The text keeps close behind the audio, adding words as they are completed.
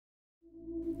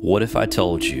What if I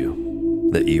told you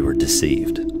that you were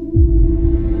deceived?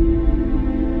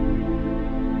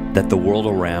 That the world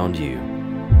around you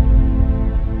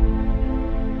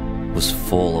was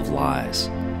full of lies?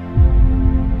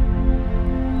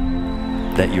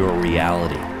 That your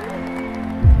reality,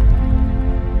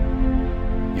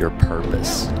 your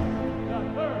purpose,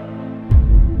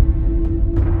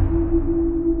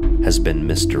 has been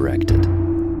misdirected?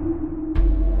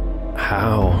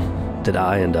 How did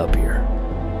I end up here?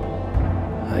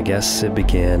 I guess it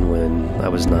began when I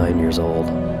was 9 years old.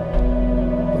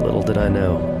 Little did I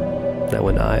know that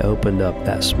when I opened up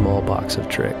that small box of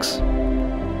tricks,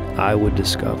 I would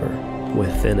discover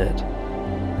within it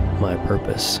my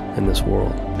purpose in this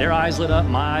world. Their eyes lit up,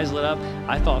 my eyes lit up.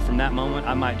 I thought from that moment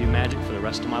I might do magic for the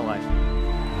rest of my life.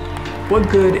 What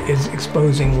good is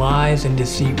exposing lies and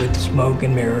deceit with smoke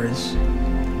and mirrors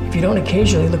if you don't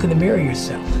occasionally look in the mirror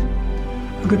yourself?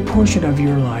 A good portion of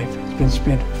your life has been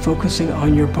spent focusing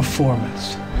on your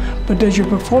performance. But does your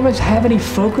performance have any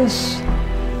focus?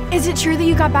 Is it true that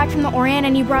you got back from the Orient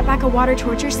and you brought back a water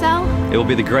torture cell? It will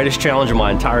be the greatest challenge of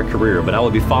my entire career, but I will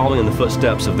be following in the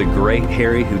footsteps of the great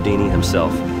Harry Houdini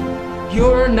himself.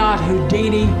 You're not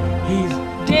Houdini, he's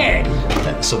dead.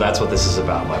 So that's what this is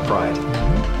about, my pride.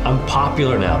 I'm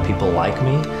popular now. People like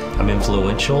me. I'm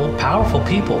influential. Powerful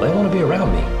people, they want to be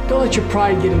around me. Don't let your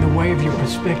pride get in the way of your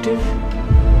perspective.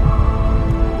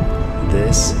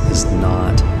 This is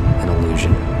not an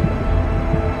illusion.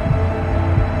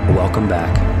 Welcome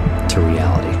back to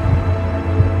reality.